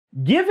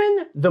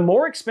Given the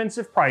more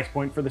expensive price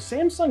point for the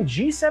Samsung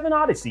G7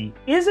 Odyssey,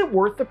 is it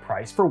worth the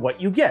price for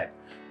what you get?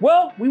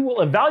 Well, we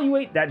will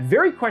evaluate that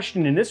very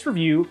question in this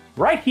review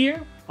right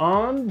here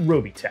on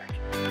Robeytech.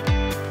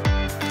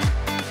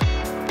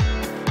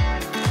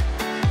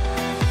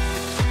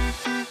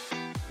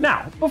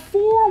 Now,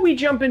 before we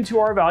jump into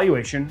our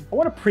evaluation, I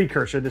want to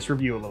precursor this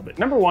review a little bit.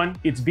 Number one,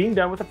 it's being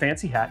done with a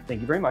fancy hat.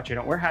 Thank you very much. I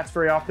don't wear hats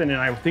very often, and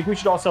I think we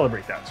should all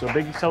celebrate that. So a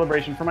big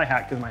celebration for my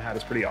hat, because my hat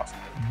is pretty awesome.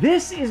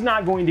 This is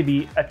not going to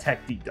be a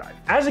tech deep dive.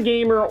 As a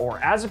gamer or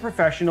as a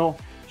professional,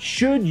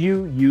 should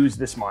you use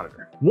this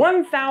monitor?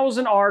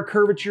 1000R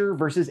curvature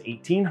versus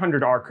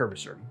 1800R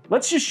curvature.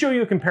 Let's just show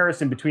you a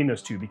comparison between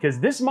those two, because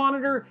this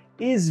monitor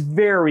is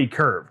very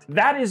curved.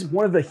 That is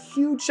one of the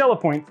huge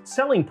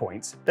selling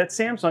points that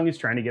Samsung is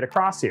trying to get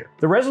across here.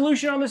 The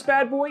resolution on this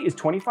bad boy is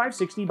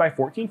 2560 by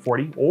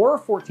 1440 or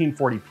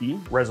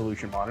 1440p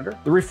resolution monitor.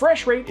 The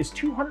refresh rate is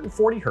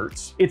 240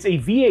 Hertz. It's a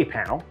VA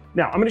panel.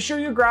 Now, I'm gonna show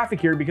you a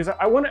graphic here because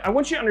I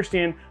want you to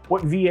understand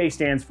what VA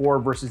stands for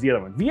versus the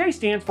other one. VA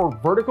stands for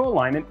vertical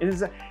alignment.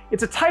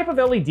 It's a type of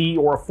LED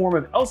or a form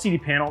of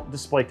LCD panel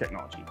display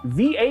technology.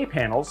 VA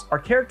panels are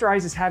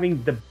characterized as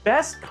having the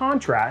best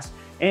contrast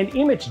and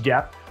image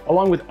depth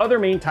along with other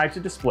main types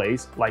of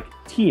displays like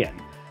TN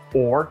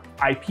or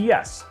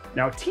IPS.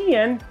 Now,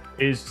 TN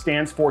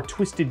stands for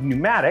twisted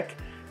pneumatic,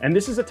 and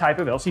this is a type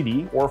of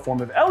LCD or a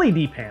form of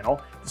LED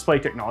panel display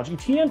technology.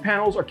 TN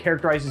panels are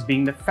characterized as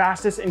being the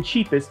fastest and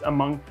cheapest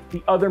among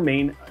the other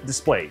main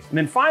displays. And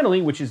then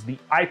finally, which is the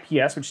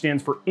IPS, which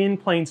stands for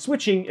in-plane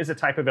switching, is a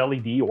type of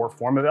LED or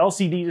form of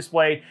LCD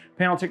display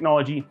panel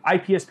technology.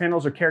 IPS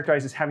panels are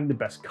characterized as having the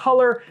best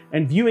color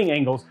and viewing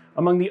angles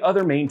among the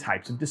other main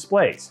types of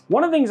displays.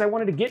 One of the things I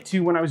wanted to get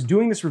to when I was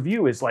doing this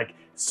review is, like,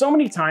 so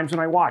many times when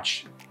I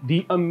watch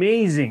the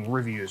amazing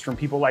reviews from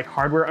people like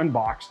Hardware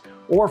Unboxed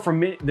or from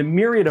the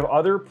myriad of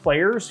other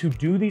players who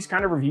do these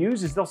kind of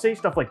reviews, is they'll say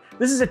stuff like,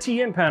 this is a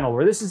TN panel,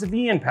 or this is a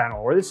VN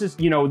panel, or this is,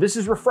 this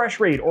is refresh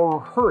rate or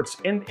Hertz.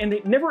 And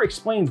it never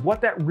explains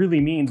what that really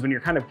means when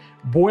you're kind of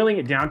boiling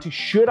it down to,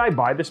 should I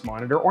buy this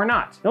monitor or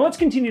not? Now let's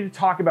continue to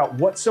talk about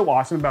what's so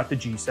awesome about the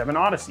G7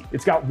 Odyssey.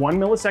 It's got 1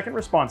 millisecond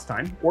response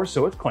time, or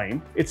so it's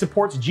claimed. It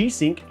supports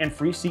G-Sync and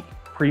FreeSync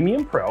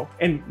Premium Pro.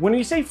 And when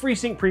we say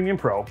FreeSync Premium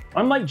Pro,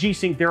 unlike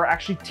G-Sync, there are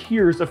actually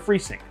tiers of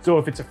FreeSync. So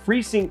if it's a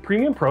FreeSync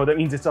Premium Pro, that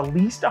means it's at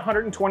least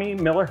 120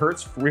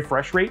 millihertz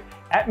refresh rate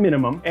at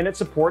minimum, and it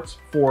supports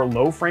for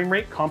low frame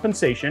rate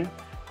compensation.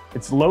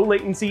 It's low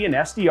latency in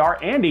SDR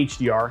and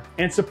HDR,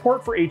 and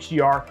support for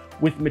HDR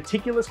with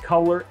meticulous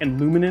color and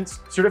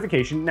luminance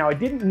certification. Now, I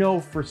didn't know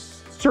for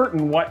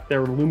certain what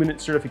their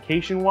luminance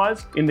certification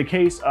was. In the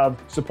case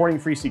of supporting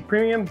FreeSync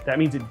Premium, that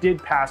means it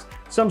did pass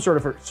some sort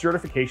of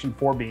certification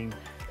for being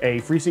a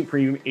FreeSync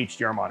Premium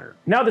HDR monitor.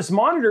 Now, this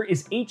monitor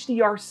is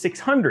HDR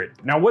 600.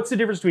 Now, what's the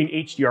difference between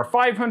HDR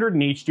 500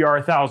 and HDR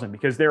 1000?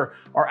 Because there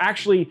are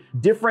actually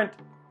different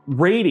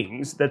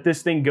ratings that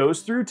this thing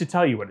goes through to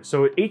tell you what it is.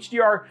 So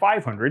HDR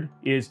 500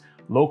 is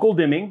local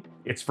dimming.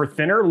 It's for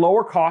thinner,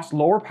 lower cost,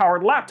 lower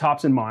powered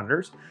laptops and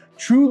monitors.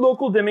 True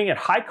local dimming at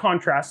high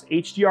contrast,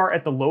 HDR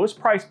at the lowest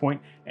price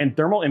point, and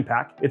thermal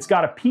impact. It's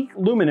got a peak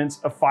luminance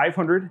of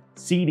 500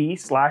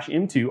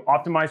 CD/M2,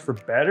 optimized for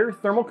better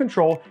thermal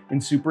control in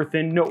super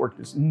thin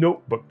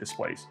notebook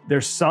displays.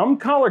 There's some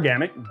color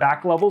gamut,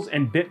 back levels,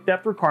 and bit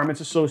depth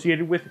requirements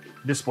associated with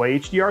display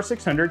HDR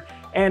 600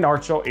 and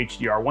also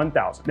HDR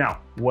 1000. Now,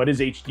 what does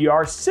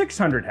HDR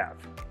 600 have?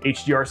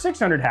 HDR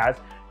 600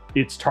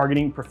 it's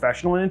targeting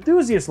professional and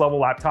enthusiast level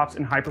laptops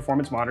and high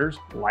performance monitors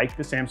like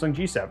the Samsung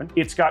G7.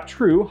 It's got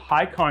true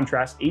high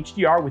contrast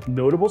HDR with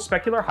notable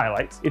specular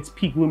highlights. Its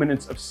peak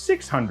luminance of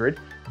 600,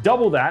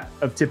 double that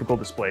of typical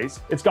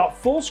displays. It's got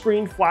full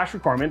screen flash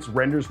requirements,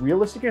 renders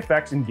realistic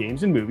effects in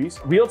games and movies,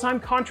 real-time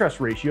contrast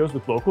ratios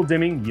with local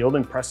dimming, yield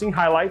impressing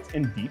highlights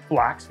and deep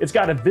blacks. It's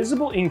got a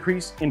visible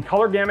increase in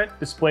color gamut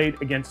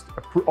displayed against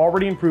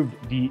already improved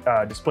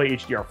display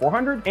HDR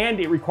 400, and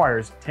it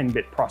requires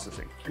 10-bit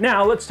processing.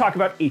 Now let's talk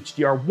about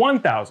HDR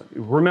 1000.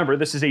 Remember,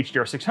 this is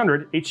HDR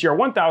 600. HDR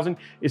 1000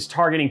 is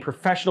targeting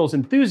professionals,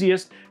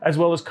 enthusiasts, as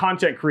well as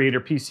content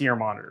creator PCR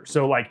monitors.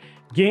 So like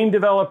game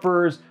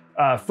developers,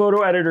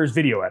 photo editors,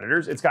 video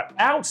editors. It's got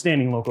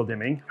outstanding local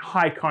dimming,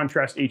 high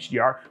contrast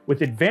HDR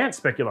with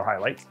advanced specular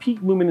highlights, peak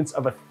luminance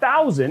of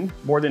 1000,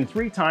 more than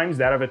 3 times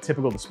that of a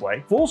typical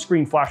display, full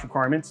screen flash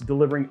requirements,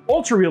 delivering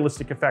ultra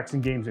realistic effects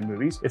in games and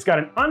movies. It's got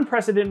an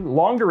unprecedented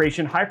long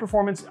duration, high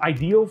performance,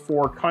 ideal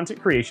for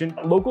content creation,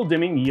 local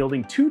dimming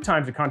yielding 2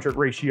 times the contrast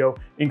ratio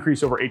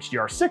increase over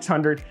HDR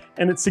 600,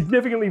 and its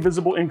significantly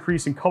visible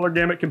increase in color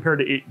gamut compared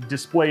to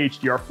display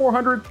HDR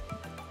 400,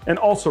 and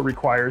also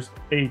requires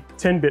a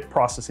 10-bit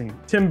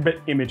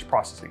image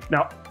processing.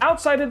 Now,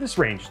 outside of this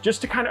range, just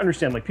to kind of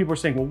understand, like people are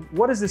saying, well,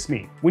 what does this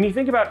mean? When you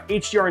think about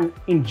HDR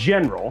in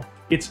general,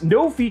 It's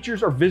no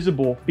features are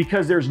visible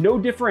because there's no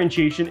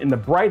differentiation in the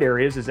bright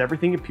areas as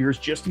everything appears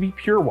just to be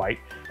pure white,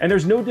 and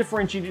there's no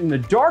differentiation in the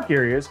dark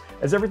areas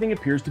as everything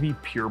appears to be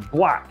pure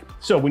black.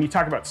 So when you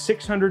talk about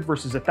 600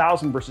 versus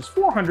 1000 versus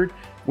 400,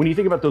 when you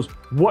think about those,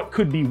 what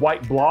could be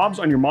white blobs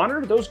on your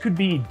monitor, those could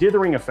be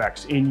dithering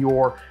effects in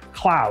your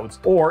clouds,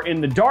 or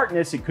in the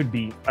darkness, it could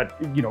be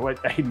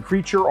a hidden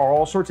creature or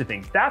all sorts of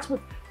things. That's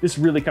what this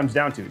really comes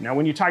down to. Now,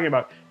 when you're talking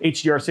about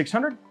HDR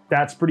 600,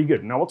 that's pretty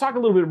good. Now, we'll talk a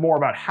little bit more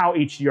about how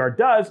HDR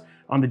does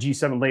on the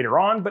G7 later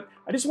on, but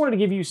I just wanted to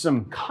give you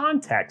some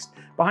context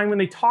behind when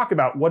they talk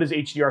about what is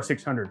HDR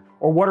 600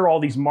 or what are all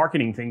these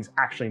marketing things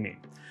actually mean.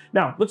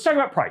 Now, let's talk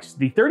about price.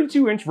 The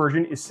 32-inch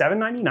version is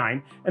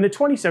 $799 and the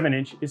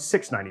 27-inch is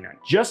 $699.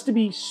 Just to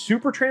be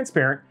super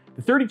transparent,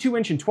 the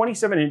 32-inch and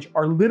 27-inch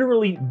are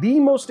literally the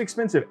most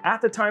expensive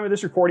at the time of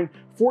this recording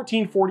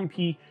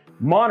 1440p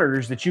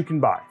monitors that you can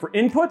buy. For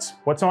inputs,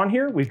 what's on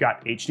here? We've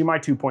got HDMI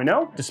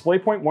 2.0,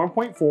 DisplayPort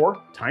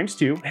 1.4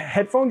 ×2,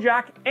 headphone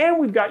jack, and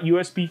we've got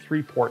USB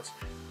 3 ports,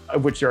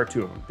 of which there are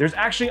 2 of them. There's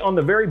actually on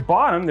the very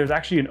bottom, there's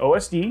actually an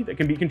OSD that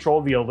can be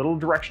controlled via a little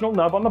directional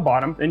nub on the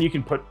bottom. Then you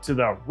can put to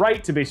the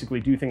right to basically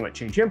do things like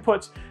change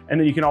inputs, and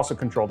then you can also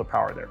control the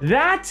power there.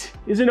 That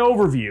is an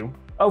overview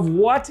of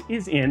what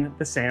is in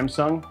the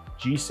Samsung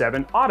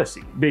G7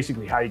 Odyssey.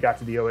 Basically how you got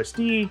to the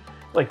OSD,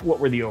 like what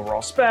were the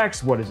overall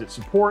specs, what does it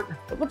support?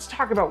 But let's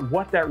talk about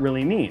what that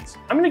really means.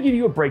 I'm gonna give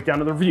you a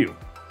breakdown of the review.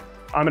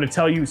 I'm gonna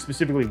tell you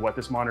specifically what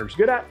this monitor is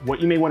good at, what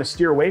you may wanna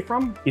steer away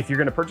from if you're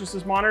gonna purchase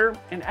this monitor,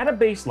 and at a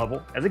base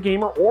level, as a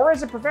gamer or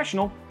as a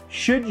professional,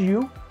 should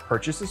you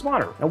purchase this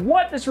monitor? Now,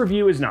 what this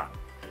review is not.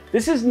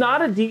 This is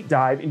not a deep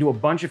dive into a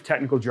bunch of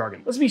technical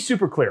jargon. Let's be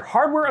super clear.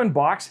 Hardware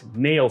Unboxed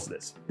nails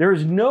this. There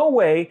is no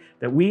way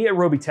that we at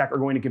Robeytech are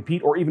going to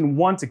compete or even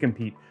want to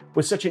compete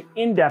with such an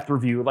in-depth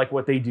review like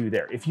what they do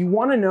there. If you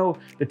want to know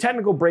the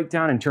technical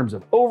breakdown in terms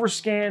of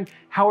overscan,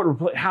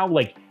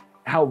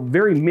 how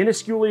very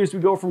minusculely as we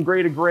go from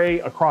gray to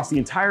gray across the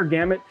entire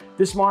gamut,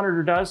 this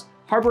monitor does.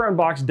 Hardware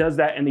Unboxed does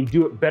that, and they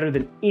do it better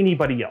than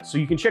anybody else. So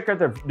you can check out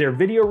their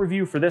video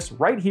review for this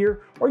right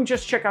here, or you can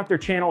just check out their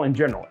channel in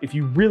general if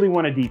you really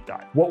want a deep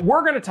dive. What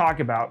we're gonna talk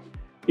about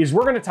is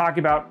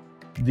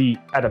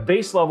at a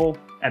base level,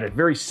 at a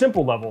very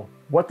simple level,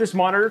 what this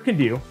monitor can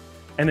do,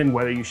 and then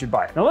whether you should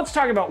buy it. Now let's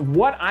talk about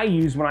what I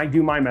use when I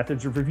do my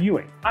methods of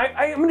reviewing.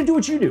 I'm gonna do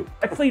what you do.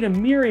 I played a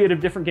myriad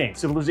of different games.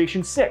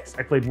 Civilization 6,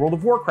 I played World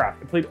of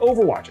Warcraft, I played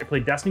Overwatch, I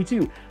played Destiny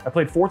 2, I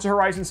played Forza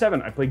Horizon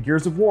 7, I played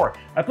Gears of War,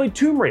 I played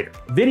Tomb Raider,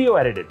 video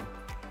edited.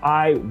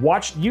 I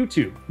watched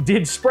YouTube,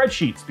 did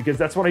spreadsheets because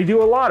that's what I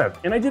do a lot of.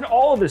 And I did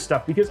all of this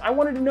stuff because I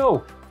wanted to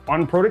know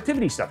on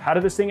productivity stuff, how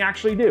did this thing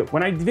actually do?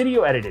 When I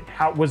video edited,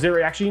 was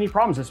there actually any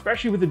problems,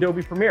 especially with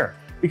Adobe Premiere?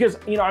 Because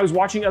I was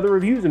watching other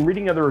reviews and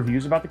reading other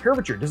reviews about the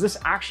curvature. Does this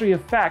actually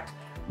affect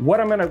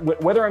whether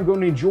I'm going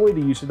to enjoy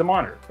the use of the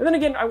monitor? And then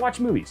again, I watch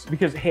movies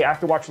because, hey, I have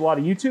to watch a lot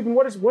of YouTube, and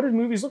what do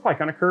movies look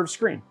like on a curved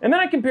screen? And then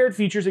I compared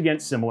features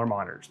against similar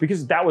monitors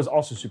because that was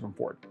also super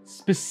important,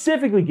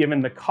 specifically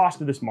given the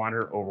cost of this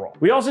monitor overall.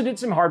 We also did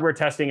some hardware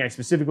testing. I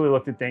specifically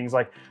looked at things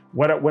like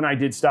when I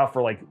did stuff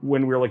for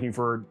when we were looking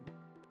for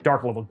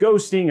dark level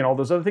ghosting and all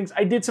those other things.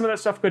 I did some of that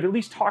stuff, could at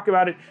least talk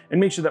about it and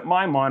make sure that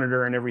my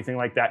monitor and everything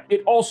like that,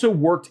 it also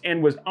worked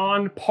and was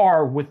on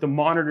par with the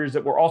monitors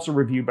that were also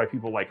reviewed by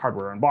people like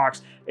Hardware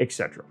Unboxed,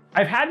 etc.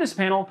 I've had this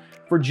panel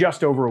for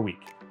just over a week,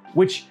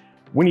 which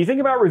when you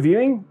think about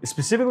reviewing,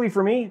 specifically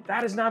for me,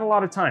 that is not a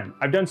lot of time.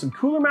 I've done some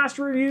Cooler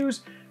Master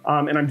reviews,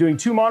 and I'm doing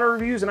 2 monitor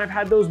reviews, and I've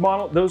had those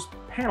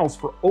panels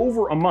for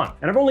over a month.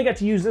 And I've only got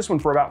to use this one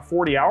for about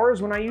 40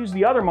 hours. When I use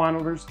the other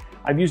monitors,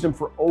 I've used them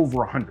for over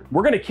 100.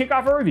 We're gonna kick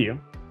off our review,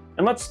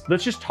 and let's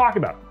just talk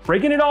about it.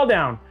 Breaking it all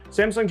down,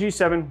 Samsung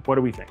G7, what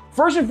do we think?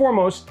 First and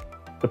foremost,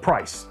 the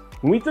price.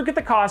 When we look at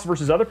the cost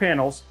versus other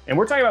panels, and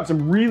we're talking about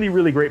some really,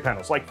 really great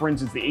panels, like for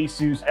instance, the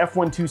Asus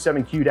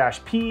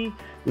F127Q-P,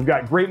 we've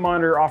got great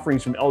monitor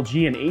offerings from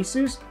LG and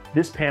Asus.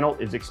 This panel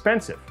is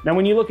expensive. Now,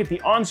 when you look at the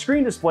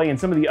on-screen display and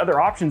some of the other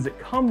options that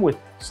come with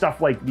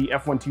stuff like the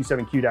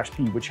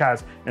F127Q-P, which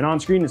has an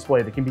on-screen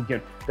display that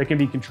can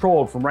be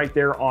controlled from right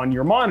there on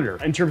your monitor,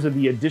 in terms of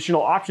the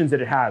additional options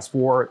that it has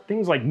for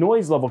things like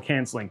noise level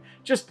canceling,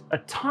 just a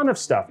ton of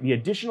stuff. The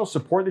additional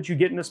support that you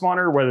get in this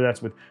monitor, whether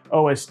that's with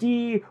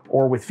OSD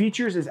or with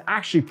features, is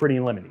actually pretty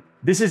limiting.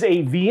 This is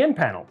a VN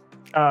panel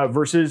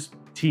versus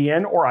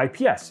TN or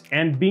IPS,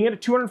 and being at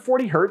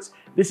 240 Hertz,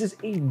 this is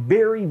a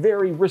very,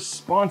 very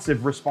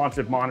responsive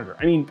monitor.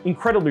 I mean,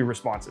 incredibly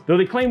responsive. Though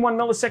they claim 1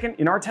 millisecond,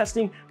 in our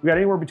testing, we got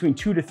anywhere between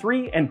 2 to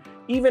 3, and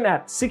even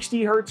at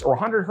 60 Hertz or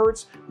 100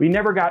 Hertz, we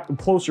never got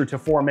closer to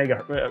 4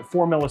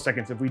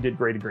 milliseconds if we did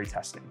gray-to-gray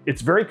testing.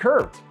 It's very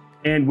curved.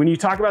 And when you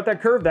talk about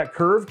that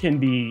curve can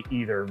be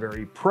either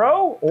very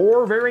pro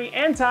or very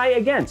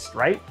anti-against,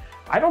 right?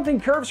 I don't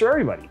think curves for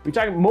everybody. We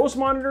talk, most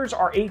monitors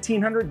are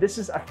 1800, this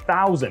is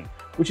 1000,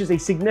 which is a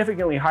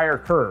significantly higher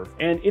curve.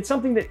 And it's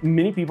something that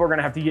many people are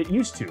gonna have to get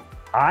used to.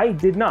 I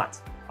did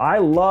not. I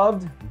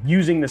loved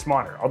using this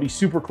monitor. I'll be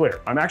super clear.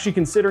 I'm actually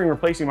considering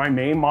replacing my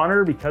main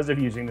monitor because of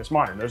using this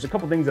monitor. There's a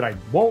couple things that I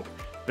won't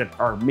that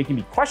are making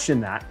me question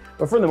that.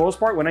 But for the most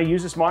part, when I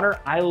use this monitor,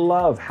 I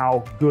love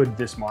how good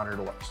this monitor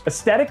looks.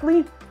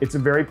 Aesthetically, it's a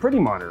very pretty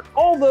monitor,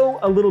 although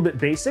a little bit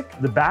basic.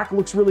 The back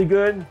looks really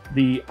good.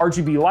 The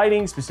RGB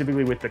lighting,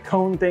 specifically with the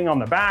cone thing on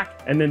the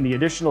back, and then the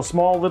additional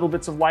small little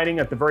bits of lighting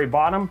at the very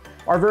bottom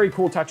are very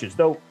cool touches.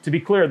 Though, to be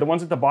clear, the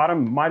ones at the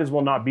bottom might as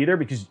well not be there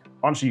because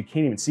honestly, you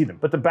can't even see them.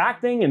 But the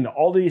back thing and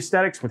all the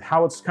aesthetics with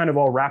how it's kind of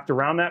all wrapped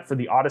around that for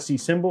the Odyssey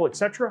symbol,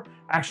 etc.,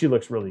 actually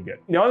looks really good.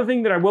 The other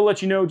thing that I will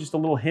let you know, just a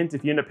little hint,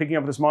 if you end up picking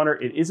up this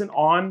monitor, it isn't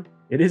on.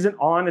 It isn't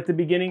on at the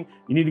beginning.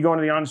 You need to go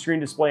into the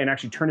on-screen display and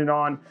actually turn it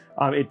on.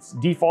 It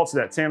defaults to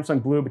that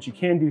Samsung blue, but you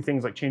can do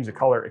things like change the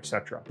color,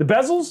 etc. The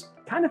bezels,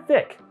 kind of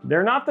thick.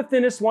 They're not the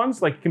thinnest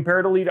ones, like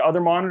comparatively to other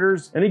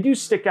monitors, and they do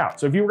stick out.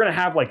 So if you were gonna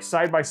have like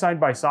side by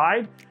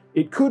side,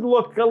 it could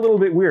look a little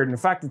bit weird. In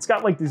fact, it's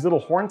got like these little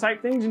horn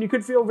type things and you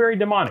could feel very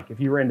demonic if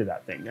you were into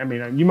that thing. I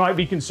mean, you might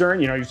be concerned,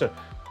 you know, you're just a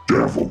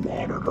devil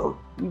monitor.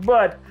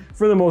 But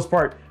for the most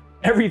part,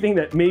 everything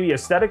that maybe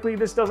aesthetically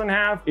this doesn't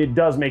have, it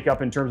does make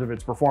up in terms of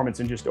its performance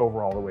and just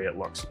overall the way it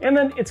looks. And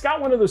then it's got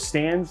one of those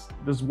stands,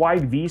 those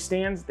wide V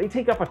stands. They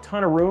take up a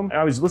ton of room.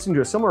 I was listening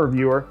to a similar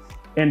reviewer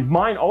and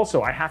mine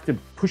also, I have to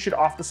push it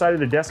off the side of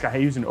the desk. I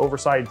use an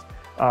oversized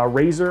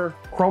Razer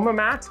Chroma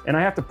mat, and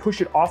I have to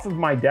push it off of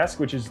my desk,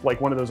 which is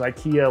like one of those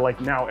IKEA,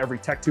 like now every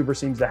TechTuber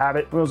seems to have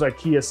it, one of those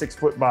IKEA 6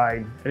 foot by,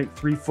 I think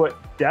 3 foot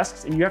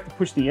desks, and you have to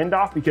push the end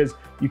off because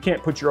you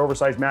can't put your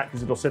oversized mat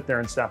because it'll sit there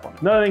and step on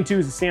it. Another thing too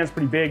is the stand's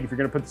pretty big. If you're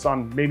gonna put this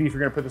on, maybe if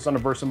you're gonna put this on a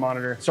VESA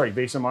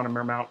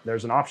monitor mount,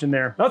 there's an option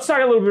there. Now let's talk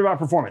a little bit about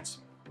performance.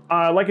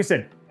 Like I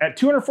said, at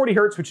 240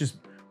 Hertz, which is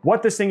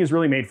what this thing is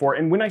really made for.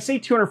 And when I say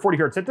 240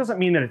 Hertz, that doesn't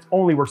mean that it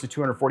only works at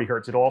 240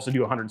 Hertz. It'll also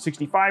do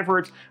 165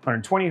 Hertz,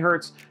 120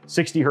 Hertz,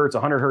 60 Hertz,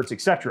 100 Hertz,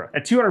 etc.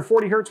 At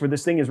 240 Hertz, where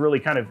this thing is really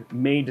kind of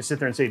made to sit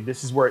there and say,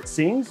 this is where it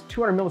sings,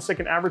 200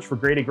 millisecond average for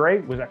gray to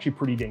gray was actually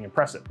pretty dang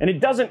impressive. And it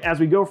doesn't, as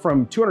we go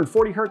from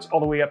 240 Hertz all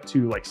the way up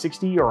to like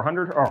 60 or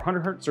 100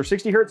 Hertz or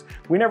 60 Hertz,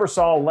 we never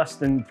saw less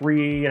than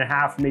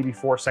 3.5, maybe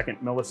 4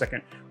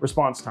 millisecond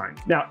response time.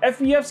 Now,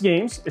 FPS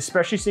games,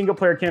 especially single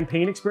player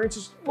campaign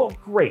experiences, look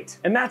great.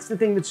 And that's the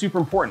thing that's super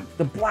important.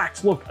 The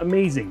blacks look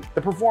amazing.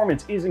 The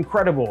performance is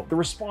incredible. The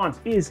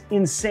response is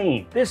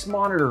insane. This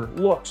monitor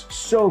looks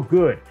so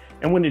good.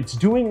 And when it's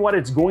doing what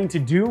it's going to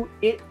do,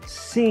 it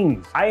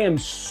sings. I am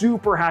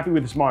super happy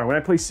with this monitor. When I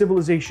play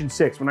Civilization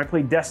 6, when I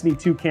play Destiny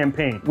 2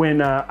 campaign,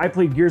 when I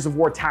played Gears of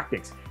War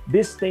Tactics,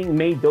 this thing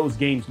made those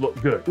games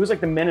look good. It was like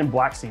the Men in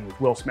Black scene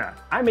with Will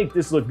Smith. I make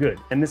this look good,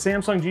 and the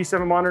Samsung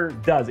G7 monitor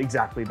does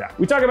exactly that.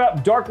 We talk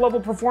about dark level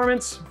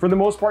performance. For the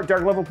most part,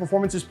 dark level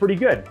performance is pretty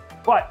good.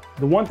 But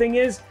the one thing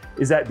is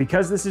that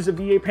because this is a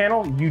VA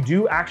panel, you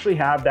do actually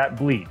have that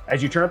bleed.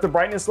 As you turn up the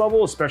brightness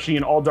level, especially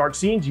in all dark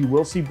scenes, you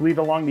will see bleed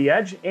along the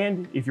edge,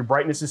 and if your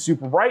brightness is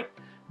super bright,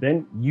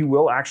 then you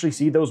will actually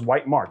see those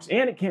white marks,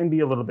 and it can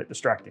be a little bit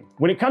distracting.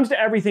 When it comes to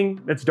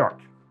everything that's dark,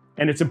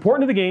 and it's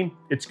important to the game,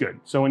 it's good.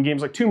 So in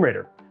games like Tomb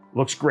Raider,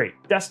 looks great.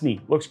 Destiny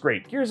looks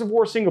great. Gears of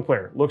War single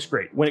player looks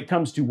great. When it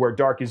comes to where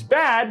dark is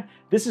bad,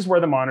 this is where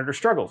the monitor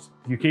struggles.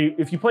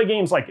 If you play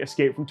games like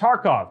Escape from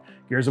Tarkov,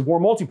 Gears of War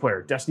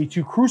multiplayer, Destiny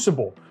 2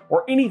 Crucible,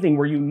 or anything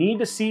where you need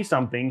to see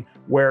something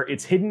where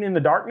it's hidden in the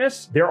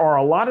darkness, there are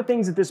a lot of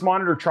things that this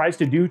monitor tries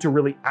to do to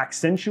really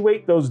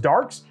accentuate those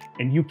darks,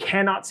 and you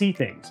cannot see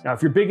things. Now,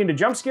 if you're big into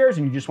jump scares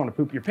and you just want to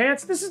poop your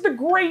pants, this is the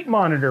great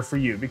monitor for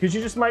you because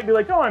you just might be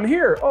like, oh, I'm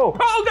here.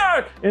 Oh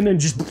God. And then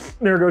just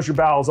there goes your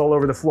bowels all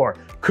over the floor.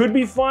 Could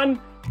be fun.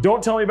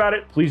 Don't tell me about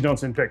it. Please don't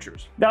send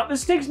pictures. Now,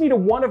 this takes me to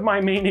one of my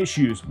main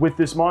issues with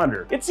this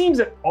monitor. It seems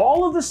that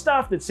all of the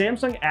stuff that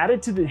Samsung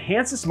added to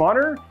enhance this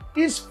monitor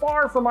is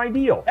far from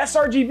ideal.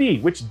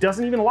 sRGB, which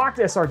doesn't even lock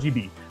to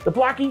sRGB. The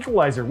black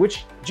equalizer,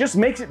 which just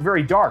makes it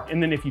very dark.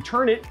 And then if you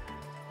turn it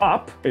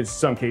up, in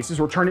some cases,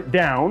 or turn it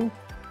down,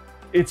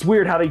 it's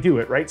weird how they do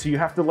it, right? So you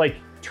have to like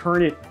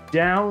turn it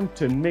down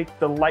to make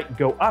the light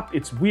go up.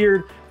 It's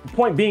weird. The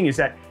point being is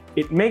that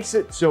it makes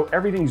it so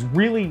everything's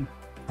really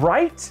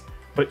bright,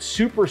 but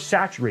super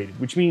saturated,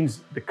 which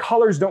means the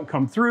colors don't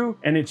come through.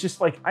 And it's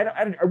just like,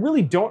 I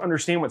really don't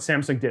understand what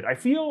Samsung did. I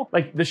feel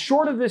like the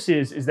short of this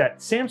is that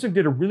Samsung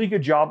did a really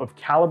good job of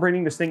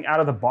calibrating this thing out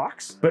of the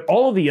box, but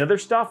all of the other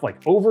stuff like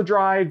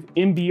overdrive,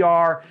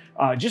 MBR,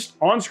 just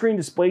on-screen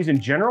displays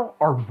in general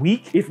are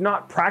weak, if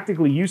not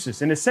practically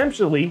useless. And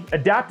essentially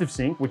adaptive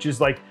sync, which is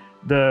like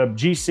the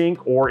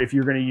G-Sync, or if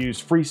you're gonna use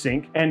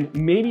FreeSync, and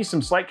maybe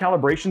some slight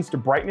calibrations to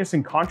brightness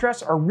and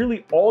contrast are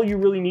really all you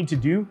really need to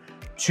do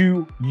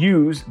to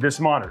use this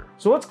monitor.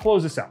 So let's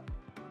close this out.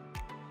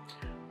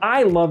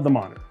 I love the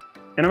monitor,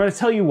 and I'm gonna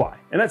tell you why.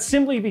 And that's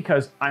simply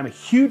because I'm a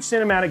huge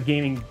cinematic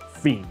gaming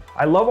fiend.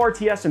 I love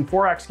RTS and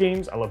 4X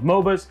games, I love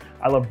MOBAs,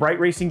 I love bright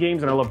racing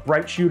games, and I love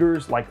bright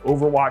shooters like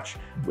Overwatch.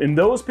 In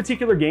those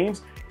particular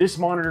games, this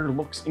monitor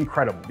looks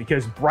incredible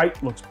because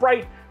bright looks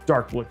bright,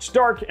 dark looks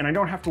dark, and I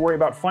don't have to worry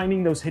about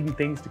finding those hidden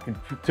things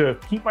to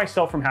keep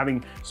myself from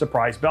having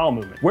surprise bowel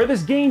movement. Where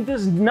this game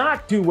does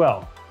not do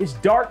well is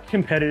dark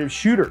competitive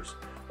shooters,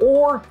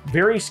 or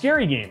very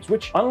scary games,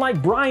 which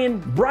unlike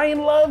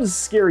Brian loves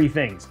scary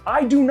things.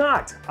 I do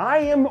not. I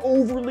am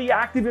overly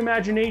active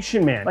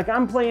imagination man. Like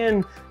I'm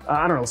playing,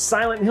 I don't know,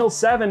 Silent Hill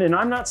 7 and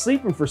I'm not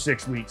sleeping for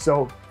 6 weeks.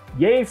 So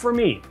yay for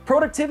me.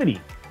 Productivity.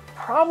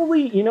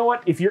 Probably, you know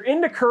what, if you're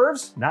into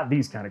curves, not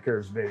these kind of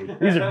curves, baby.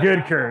 These are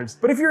good curves.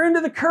 But if you're into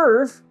the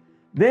curve,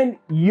 then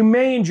you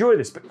may enjoy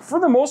this. But for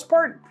the most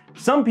part,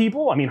 some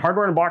people, I mean,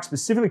 Hardware Unboxed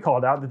specifically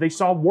called out that they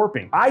saw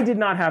warping. I did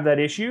not have that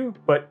issue,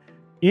 but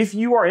if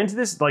you are into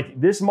this, like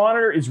this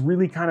monitor is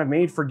really kind of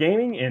made for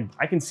gaming, and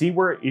I can see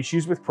where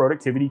issues with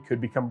productivity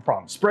could become a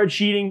problem.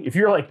 Spreadsheeting, if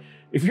you're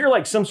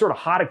like some sort of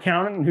hot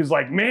accountant who's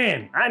like,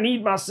 man, I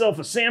need myself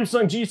a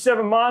Samsung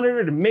G7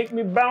 monitor to make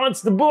me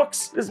balance the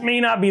books, this may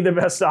not be the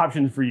best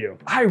option for you.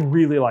 I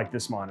really like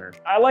this monitor.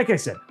 Like I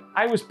said,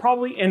 I was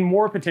probably, and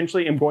more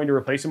potentially, am going to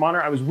replace a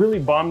monitor. I was really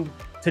bummed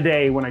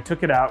today when I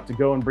took it out to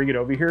go and bring it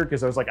over here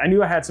because I was like, I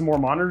knew I had some more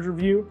monitors to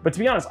review, but to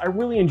be honest, I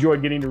really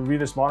enjoyed getting to review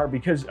this monitor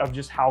because of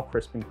just how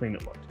crisp and clean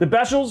it looked. The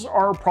bezels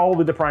are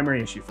probably the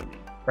primary issue for me,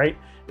 right?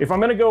 If I'm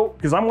gonna go,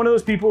 because I'm one of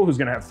those people who's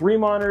gonna have 3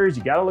 monitors,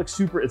 you gotta look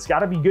super, it's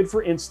gotta be good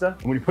for Insta.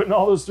 And when you're putting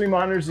all those 3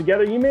 monitors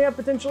together, you may have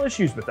potential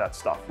issues with that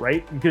stuff,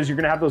 right? Because you're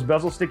gonna have those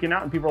bezels sticking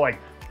out and people are like,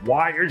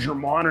 why is your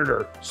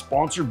monitor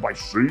sponsored by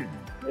Satan?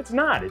 It's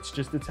not, it's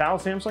how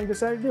Samsung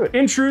decided to do it.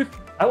 In truth,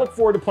 I look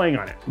forward to playing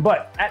on it.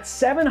 But at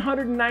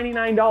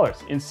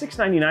 $799 and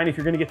 $699 if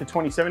you're gonna get the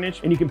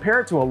 27-inch, and you compare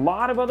it to a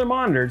lot of other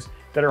monitors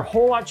that are a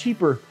whole lot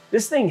cheaper,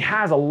 this thing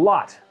has a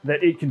lot that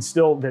it's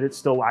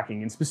still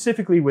lacking. And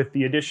specifically with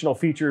the additional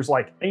features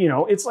like, you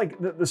know, it's like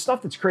the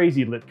stuff that's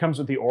crazy that comes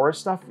with the Aura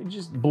stuff, it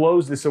just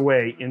blows this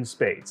away in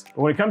spades.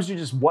 But when it comes to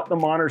just what the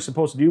monitor is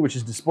supposed to do, which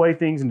is display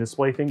things and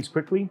display things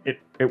quickly,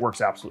 it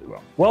works absolutely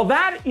well. Well,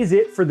 that is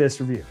it for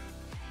this review.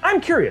 I'm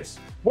curious,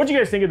 what do you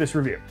guys think of this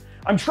review?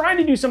 I'm trying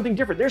to do something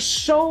different. There's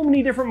so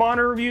many different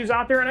monitor reviews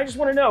out there, and I just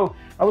want to know,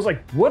 I was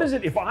like, what is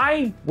it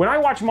when I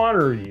watch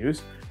monitor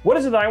reviews, what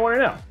is it that I want to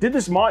know? Did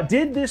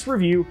this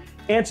review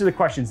answer the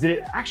questions? Did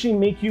it actually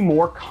make you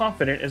more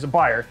confident as a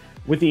buyer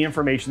with the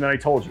information that I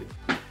told you?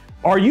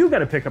 Are you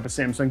gonna pick up a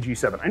Samsung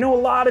G7? I know a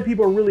lot of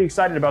people are really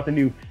excited about the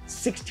new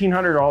 $1,600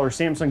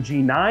 Samsung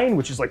G9,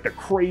 which is like the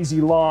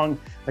crazy long,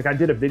 like I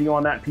did a video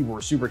on that and people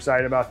were super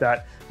excited about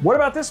that. What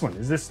about this one?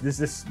 Is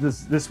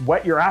this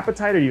whet your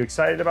appetite? Are you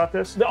excited about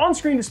this? The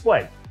on-screen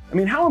display, I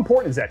mean, how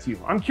important is that to you?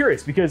 I'm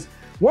curious because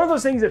one of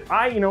those things that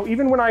I,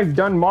 even when I've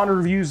done monitor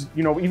reviews,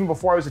 even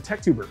before I was a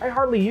TechTuber, I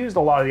hardly used a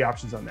lot of the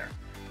options on there.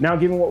 Now,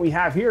 given what we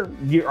have here,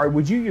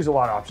 would you use a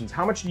lot of options?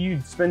 How much do you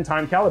spend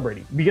time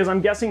calibrating? Because I'm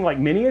guessing like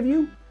many of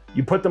you,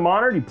 you put the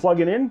monitor, you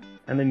plug it in,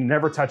 and then you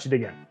never touch it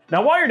again.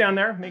 Now, while you're down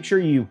there, make sure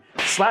you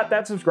slap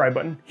that subscribe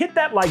button, hit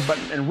that like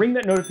button, and ring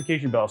that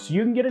notification bell so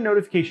you can get a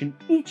notification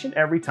each and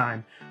every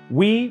time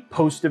we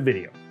post a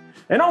video.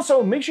 And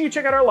also, make sure you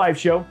check out our live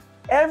show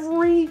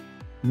every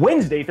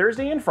Wednesday,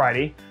 Thursday, and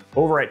Friday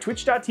over at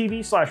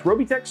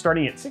twitch.tv/Robeytech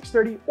starting at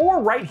 6:30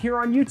 or right here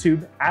on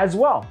YouTube as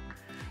well.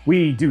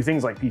 We do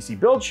things like PC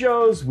build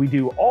shows, we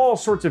do all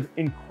sorts of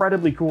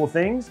incredibly cool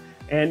things,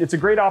 and it's a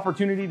great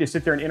opportunity to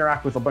sit there and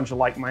interact with a bunch of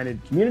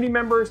like-minded community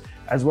members,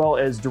 as well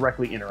as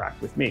directly interact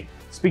with me.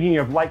 Speaking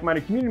of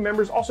like-minded community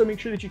members, also make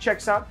sure that you check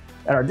us out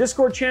at our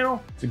Discord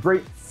channel. It's a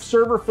great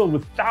server filled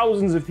with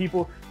thousands of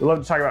people who love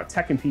to talk about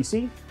tech and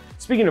PC.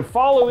 Speaking of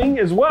following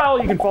as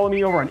well, you can follow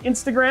me over on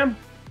Instagram.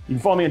 You can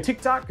follow me on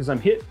TikTok because I'm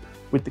hit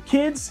with the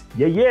kids.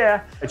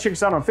 Yeah. Check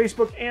us out on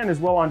Facebook and as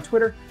well on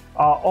Twitter,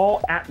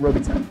 all at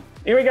Robeytech.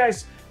 Anyway,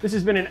 guys, this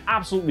has been an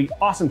absolutely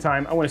awesome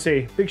time. I want to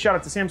say a big shout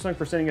out to Samsung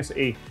for sending us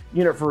a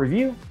unit for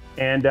review.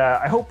 And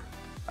I hope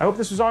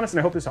this was honest and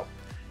I hope this helped.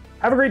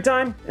 Have a great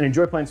time and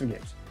enjoy playing some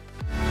games.